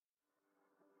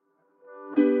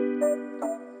Hello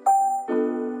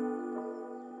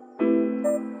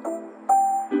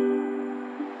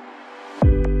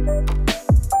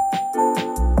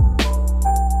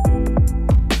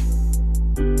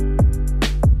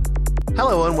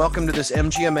and welcome to this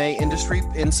MGMA Industry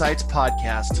Insights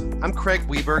podcast. I'm Craig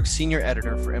Weberg, Senior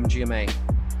Editor for MGMA.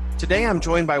 Today I'm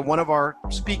joined by one of our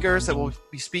speakers that will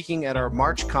be speaking at our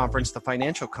March conference, the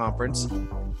financial conference.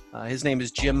 His name is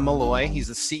Jim Malloy. He's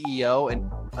the CEO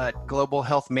at Global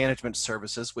Health Management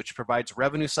Services, which provides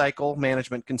revenue cycle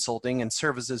management consulting and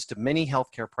services to many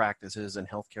healthcare practices and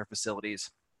healthcare facilities.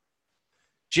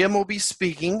 Jim will be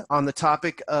speaking on the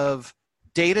topic of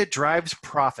data drives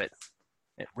profit.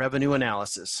 Revenue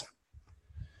analysis.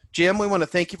 Jim, we want to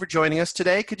thank you for joining us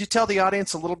today. Could you tell the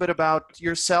audience a little bit about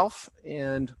yourself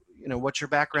and what your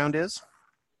background is?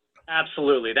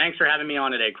 Absolutely. Thanks for having me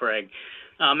on today, Craig.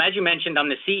 As you mentioned, I'm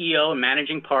the CEO and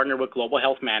managing partner with Global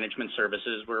Health Management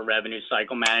Services. We're a revenue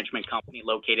cycle management company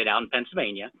located out in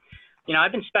Pennsylvania.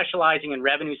 I've been specializing in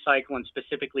revenue cycle and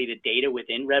specifically the data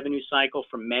within revenue cycle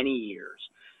for many years.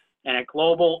 And at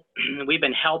Global, we've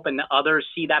been helping others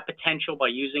see that potential by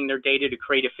using their data to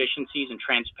create efficiencies and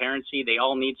transparency they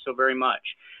all need so very much.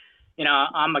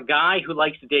 I'm a guy who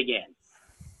likes to dig in.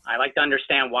 I like to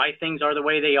understand why things are the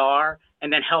way they are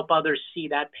and then help others see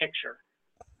that picture.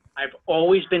 I've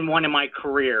always been one in my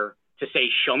career to say,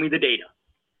 show me the data.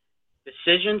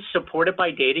 Decisions supported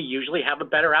by data usually have a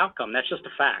better outcome. That's just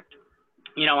a fact.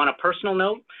 On a personal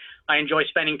note, I enjoy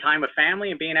spending time with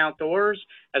family and being outdoors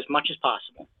as much as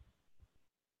possible.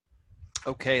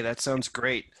 Okay, that sounds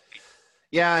great.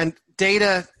 Yeah, and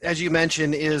data, as you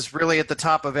mentioned, is really at the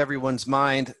top of everyone's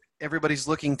mind. Everybody's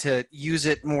looking to use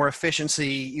it more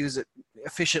efficiently, use it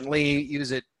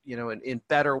in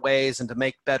better ways and to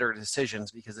make better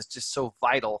decisions, because it's just so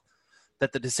vital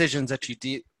that the decisions that you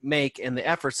make and the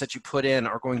efforts that you put in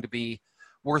are going to be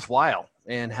worthwhile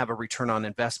and have a return on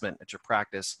investment at your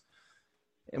practice.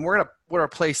 And we're at a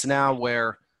place now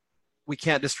where we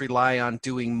can't just rely on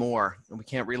doing more, and we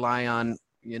can't rely on,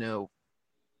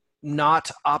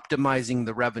 not optimizing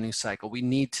the revenue cycle. We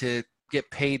need to get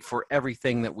paid for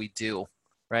everything that we do,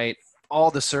 right?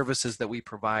 All the services that we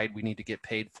provide, we need to get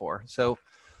paid for. So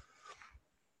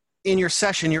in your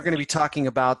session, you're going to be talking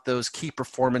about those key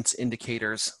performance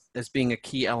indicators as being a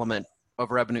key element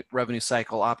of revenue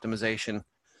cycle optimization.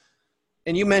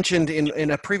 And you mentioned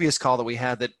in a previous call that we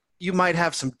had that you might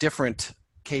have some different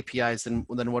KPIs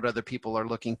than what other people are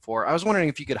looking for. I was wondering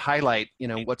if you could highlight,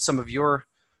 what some of your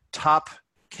top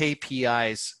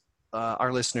KPIs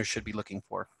our listeners should be looking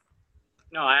for.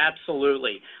 No,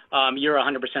 absolutely. You're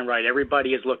 100% right.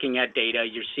 Everybody is looking at data.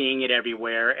 You're seeing it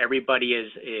everywhere. Everybody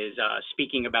is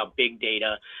speaking about big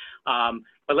data.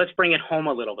 But let's bring it home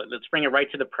a little bit. Let's bring it right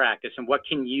to the practice. And what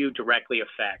can you directly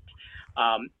affect?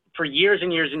 For years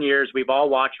and years and years, we've all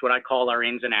watched what I call our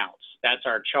ins and outs. That's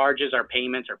our charges, our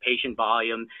payments, our patient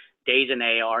volume, days in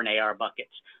AR and AR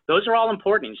buckets. Those are all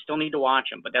important. You still need to watch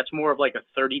them, but that's more of like a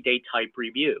 30-day type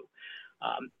review.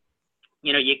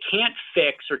 You can't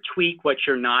fix or tweak what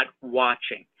you're not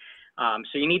watching.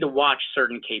 So you need to watch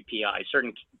certain KPIs,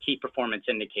 certain key performance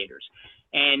indicators.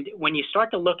 And when you start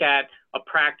to look at a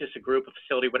practice, a group, a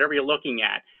facility, whatever you're looking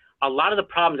at, a lot of the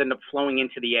problems end up flowing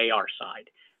into the AR side.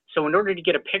 So in order to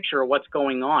get a picture of what's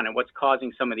going on and what's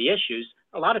causing some of the issues,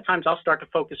 a lot of times I'll start to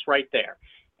focus right there.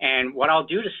 And what I'll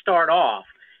do to start off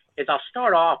is I'll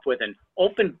start off with an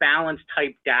open balance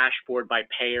type dashboard by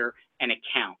payer and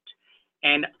account.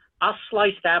 And I'll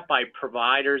slice that by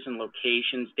providers and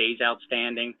locations, days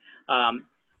outstanding.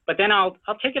 But then I'll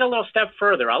take it a little step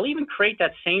further. I'll even create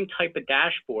that same type of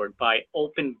dashboard by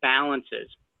open balances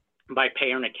by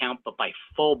payer and account, but by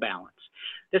full balance.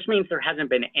 This means there hasn't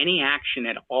been any action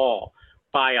at all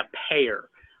by a payer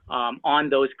on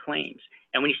those claims.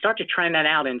 And when you start to trend that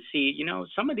out and see,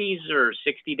 some of these are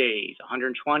 60 days,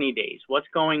 120 days, what's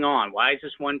going on? Why is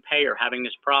this one payer having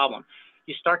this problem?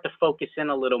 You start to focus in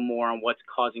a little more on what's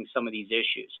causing some of these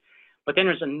issues. But then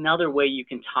there's another way you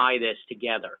can tie this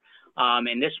together.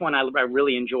 And this one I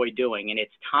really enjoy doing, and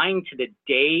it's tying to the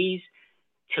days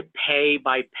to pay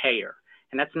by payer.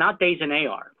 And that's not days in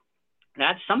AR.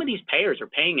 Some of these payers are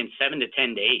paying in 7 to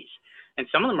 10 days, and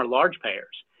some of them are large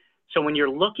payers. So when you're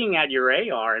looking at your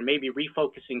AR and maybe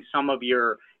refocusing some of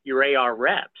your AR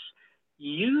reps,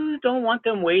 you don't want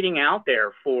them waiting out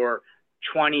there for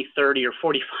 20, 30, or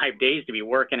 45 days to be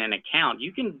working an account.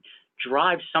 You can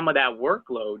drive some of that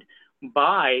workload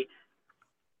by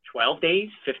 12 days,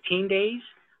 15 days.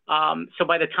 So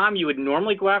by the time you would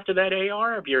normally go after that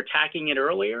AR, if you're attacking it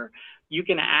earlier, you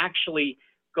can actually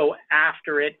go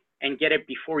after it and get it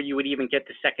before you would even get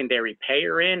the secondary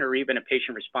payer in or even a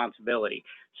patient responsibility.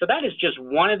 So that is just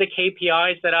one of the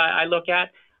KPIs that I look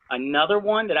at. Another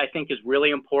one that I think is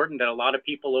really important that a lot of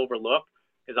people overlook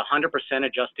is 100%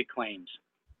 adjusted claims.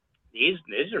 These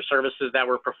are services that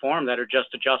were performed that are just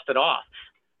adjusted off.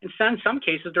 In some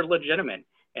cases, they're legitimate.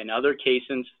 In other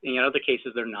cases,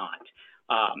 they're not.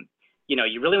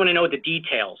 You really want to know the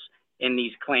details in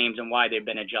these claims and why they've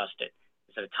been adjusted.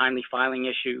 Is it a timely filing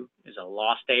issue? Is it a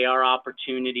lost AR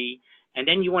opportunity? And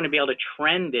then you want to be able to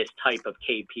trend this type of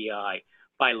KPI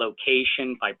by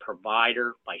location, by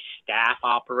provider, by staff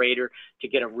operator to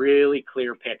get a really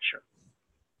clear picture.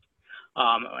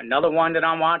 Another one that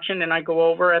I'm watching and I go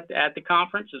over at the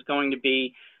conference is going to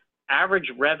be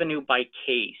average revenue by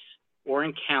case or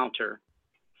encounter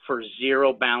for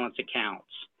zero balance accounts.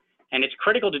 And it's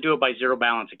critical to do it by zero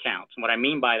balance accounts. And what I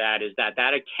mean by that is that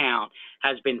account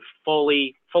has been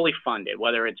fully funded,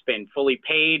 whether it's been fully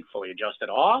paid, fully adjusted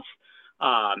off,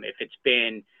 if it's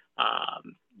been,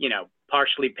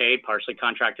 partially paid, partially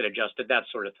contracted, adjusted, that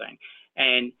sort of thing.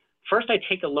 And first I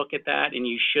take a look at that, and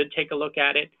you should take a look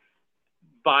at it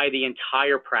by the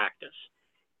entire practice,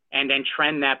 and then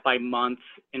trend that by month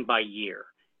and by year.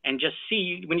 And just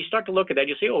see, when you start to look at that,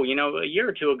 you say, oh, a year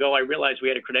or two ago, I realized we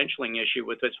had a credentialing issue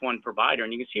with this one provider.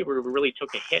 And you can see we really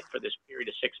took a hit for this period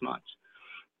of 6 months.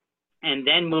 And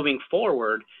then moving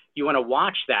forward, you want to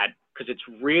watch that because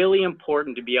it's really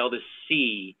important to be able to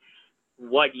see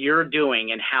what you're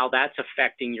doing and how that's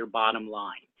affecting your bottom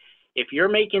line. If you're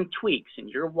making tweaks and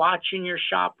you're watching your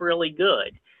shop really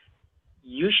good,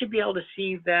 you should be able to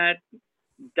see that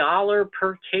dollar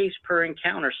per case per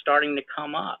encounter starting to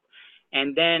come up.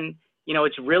 And then,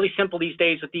 it's really simple these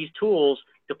days with these tools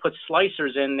to put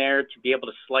slicers in there to be able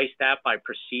to slice that by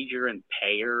procedure and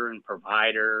payer and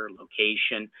provider,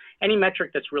 location, any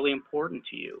metric that's really important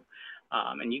to you.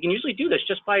 And you can usually do this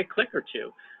just by a click or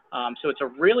two. So it's a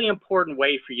really important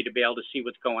way for you to be able to see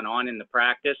what's going on in the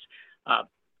practice.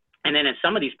 And then in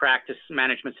some of these practice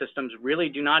management systems really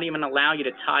do not even allow you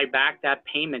to tie back that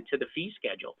payment to the fee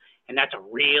schedule. And that's a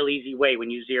real easy way when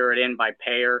you zero it in by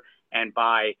payer and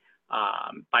by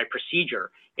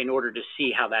procedure in order to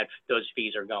see how those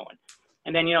fees are going.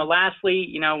 And then,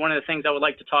 lastly, one of the things I would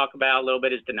like to talk about a little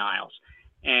bit is denials.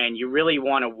 And you really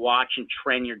want to watch and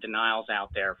trend your denials out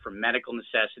there for medical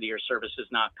necessity or services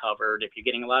not covered. If you're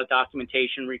getting a lot of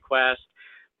documentation requests,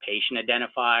 patient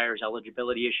identifiers,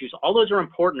 eligibility issues, all those are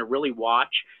important to really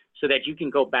watch so that you can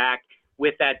go back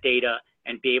with that data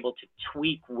and be able to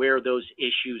tweak where those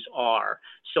issues are.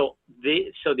 So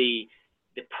the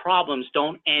problems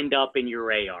don't end up in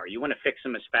your AR. You want to fix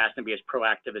them as fast and be as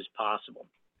proactive as possible.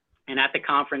 And at the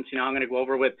conference, I'm going to go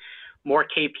over with more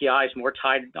KPIs,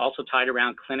 also tied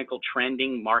around clinical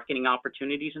trending, marketing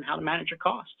opportunities, and how to manage your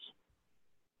costs.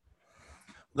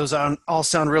 Those all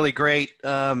sound really great.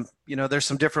 There's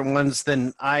some different ones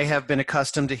than I have been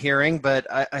accustomed to hearing, but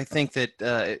I think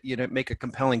that, make a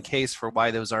compelling case for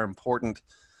why those are important.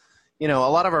 A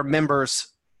lot of our members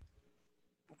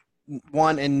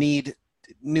want and need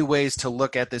new ways to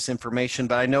look at this information,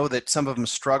 but I know that some of them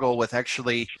struggle with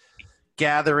actually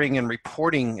gathering and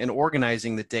reporting and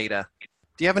organizing the data.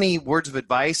 Do you have any words of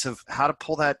advice of how to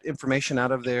pull that information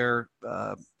out of their,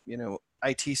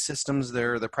 IT systems,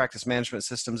 their practice management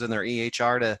systems, and their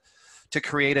EHR to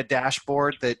create a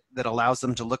dashboard that allows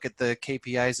them to look at the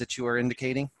KPIs that you are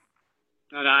indicating?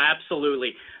 No,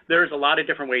 absolutely. There's a lot of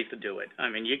different ways to do it. I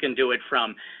mean, you can do it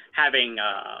from having,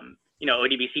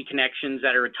 ODBC connections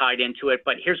that are tied into it.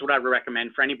 But here's what I would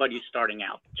recommend for anybody who's starting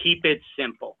out. Keep it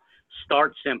simple.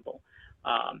 Start simple.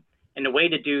 And the way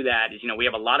to do that is, we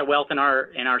have a lot of wealth in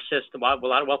our system, a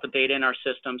lot of wealth of data in our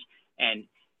systems, and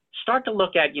start to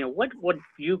look at, what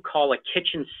you call a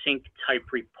kitchen sink type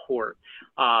report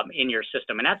in your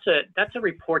system. And that's a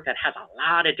report that has a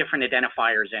lot of different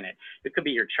identifiers in it. It could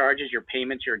be your charges, your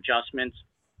payments, your adjustments,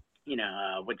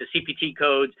 with the CPT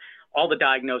codes, all the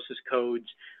diagnosis codes,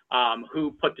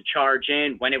 who put the charge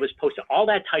in, when it was posted, all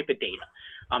that type of data.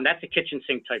 That's a kitchen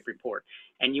sink type report.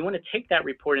 And you want to take that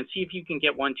report and see if you can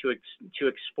get one to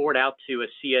export out to a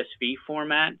CSV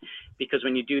format, because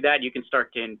when you do that, you can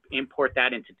start to import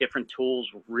that into different tools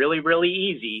really, really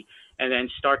easy, and then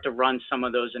start to run some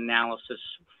of those analysis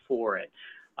for it.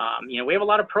 We have a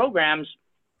lot of programs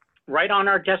right on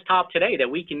our desktop today that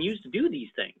we can use to do these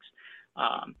things.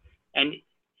 And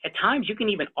at times you can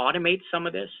even automate some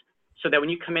of this so that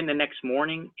when you come in the next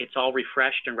morning, it's all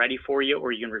refreshed and ready for you,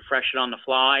 or you can refresh it on the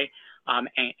fly. And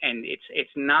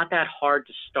it's not that hard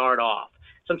to start off.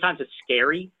 Sometimes it's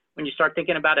scary when you start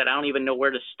thinking about it. I don't even know where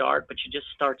to start, but you just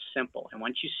start simple. And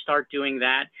once you start doing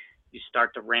that, you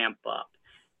start to ramp up.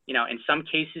 In some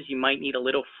cases, you might need a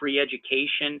little free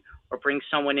education or bring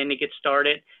someone in to get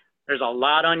started. There's a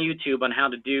lot on YouTube on how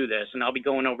to do this, and I'll be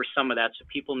going over some of that so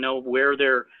people know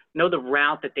know the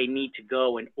route that they need to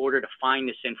go in order to find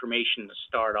this information to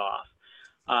start off.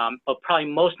 But probably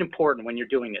most important when you're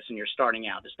doing this and you're starting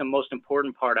out, this is the most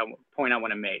important point I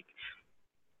want to make.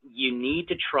 You need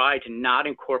to try to not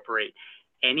incorporate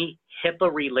any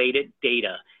HIPAA-related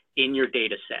data in your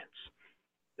data sets.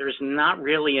 There's not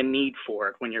really a need for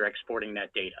it when you're exporting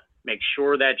that data. Make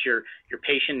sure that your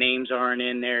patient names aren't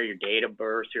in there, your date of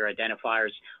birth, your identifiers,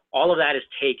 all of that is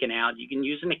taken out. You can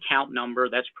use an account number,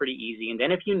 that's pretty easy. And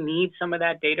then if you need some of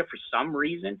that data for some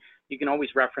reason, you can always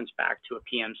reference back to a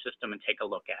PM system and take a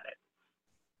look at it.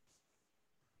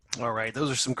 All right, those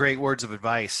are some great words of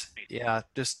advice. Yeah,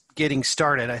 just getting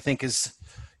started, I think, is,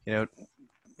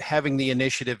 having the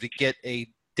initiative to get a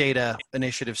data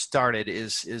initiative started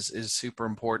is super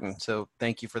important. So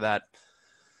thank you for that.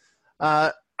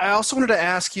 I also wanted to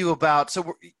ask you about,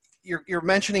 so you're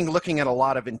mentioning looking at a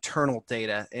lot of internal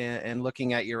data and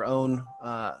looking at your own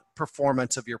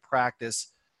performance of your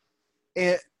practice.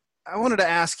 I wanted to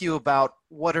ask you about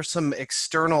what are some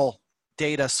external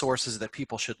data sources that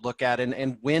people should look at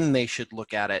and when they should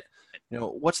look at it.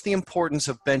 What's the importance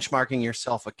of benchmarking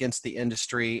yourself against the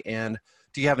industry, and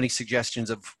do you have any suggestions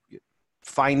of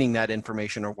finding that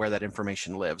information or where that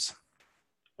information lives?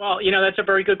 Well, that's a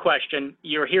very good question.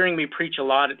 You're hearing me preach a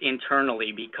lot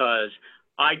internally because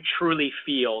I truly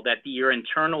feel that your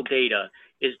internal data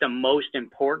is the most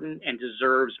important and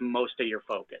deserves most of your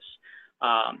focus.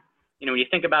 When you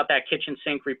think about that kitchen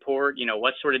sink report,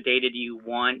 what sort of data do you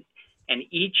want? And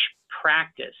each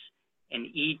practice and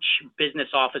each business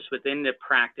office within the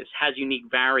practice has unique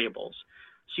variables.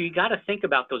 So you got to think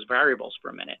about those variables for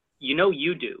a minute.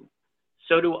 You do.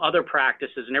 So do other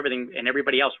practices and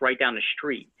everybody else right down the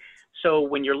street. So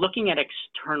when you're looking at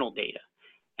external data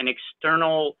and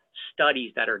external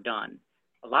studies that are done,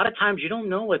 a lot of times you don't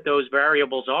know what those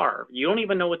variables are. You don't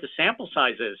even know what the sample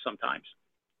size is sometimes.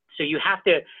 So you have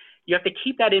to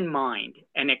keep that in mind.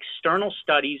 And external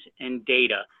studies and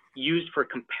data used for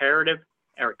comparative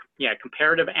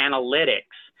analytics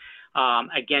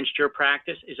against your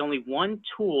practice is only one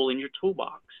tool in your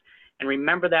toolbox. And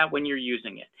remember that when you're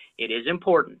using it. It is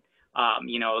important. A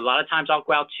lot of times I'll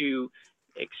go out to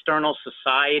external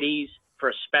societies for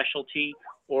a specialty,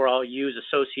 or I'll use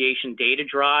association data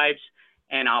drives,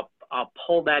 and I'll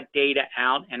pull that data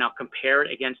out and I'll compare it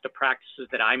against the practices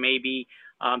that I may be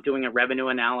doing a revenue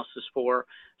analysis for,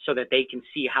 so that they can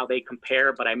see how they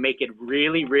compare. But I make it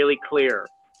really, really clear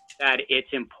that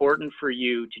it's important for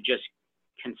you to just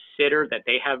consider that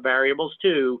they have variables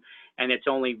too, and it's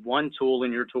only one tool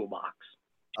in your toolbox.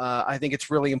 I think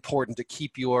it's really important to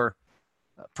keep your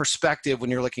perspective when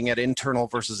you're looking at internal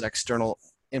versus external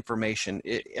information.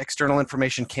 External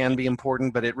information can be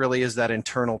important, but it really is that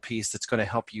internal piece that's going to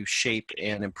help you shape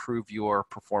and improve your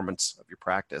performance of your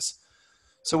practice.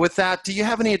 So with that, do you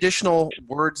have any additional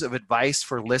words of advice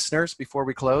for listeners before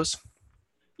we close?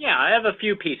 Yeah, I have a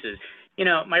few pieces.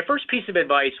 My first piece of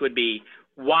advice would be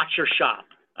watch your shop.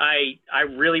 I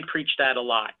really preach that a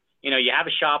lot. You have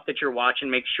a shop that you're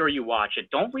watching, make sure you watch it.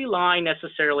 Don't rely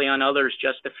necessarily on others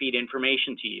just to feed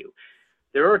information to you.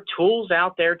 There are tools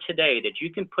out there today that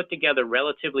you can put together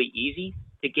relatively easy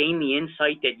to gain the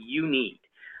insight that you need.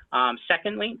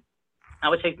 Secondly, I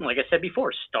would say, like I said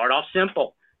before, start off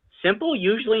simple. Simple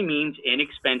usually means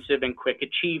inexpensive and quick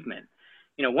achievement.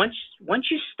 Once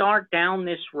you start down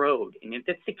this road, and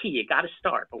that's the key, you got to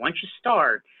start. But once you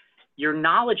start, your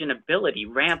knowledge and ability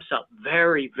ramps up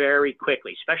very, very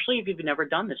quickly, especially if you've never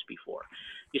done this before.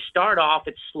 You start off,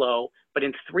 it's slow, but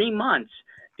in 3 months,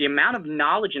 the amount of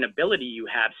knowledge and ability you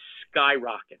have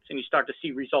skyrockets, and you start to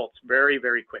see results very,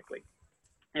 very quickly.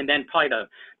 And then probably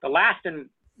the last and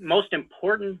most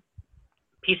important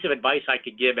piece of advice I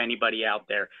could give anybody out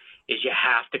there is you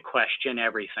have to question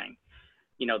everything.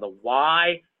 The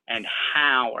why and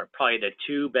how are probably the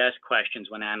two best questions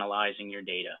when analyzing your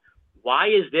data. Why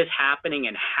is this happening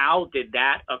and how did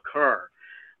that occur?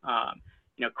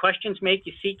 Questions make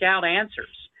you seek out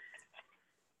answers.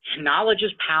 Knowledge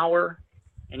is power,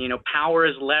 and power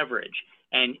is leverage.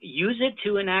 And use it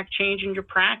to enact change in your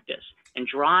practice and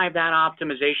drive that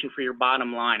optimization for your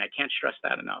bottom line. I can't stress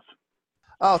that enough.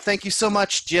 Oh, thank you so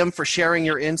much, Jim, for sharing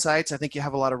your insights. I think you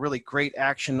have a lot of really great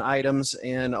action items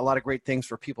and a lot of great things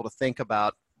for people to think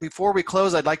about. Before we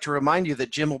close, I'd like to remind you that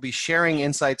Jim will be sharing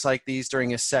insights like these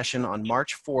during a session on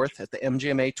March 4th at the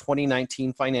MGMA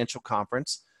 2019 Financial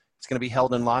Conference. It's going to be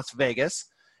held in Las Vegas.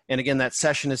 And again, that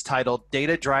session is titled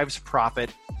Data Drives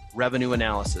Profit, Revenue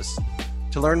Analysis.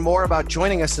 To learn more about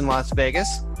joining us in Las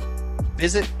Vegas,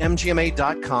 visit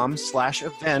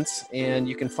mgma.com/events, and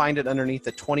you can find it underneath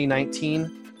the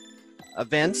 2019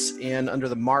 events and under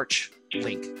the March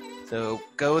link. So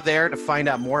go there to find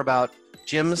out more about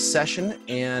Jim's session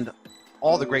and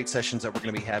all the great sessions that we're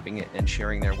going to be having and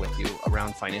sharing there with you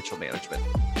around financial management.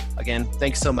 Again,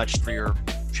 thanks so much for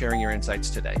sharing your insights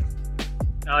today.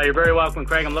 You're very welcome,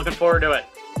 Craig. I'm looking forward to it.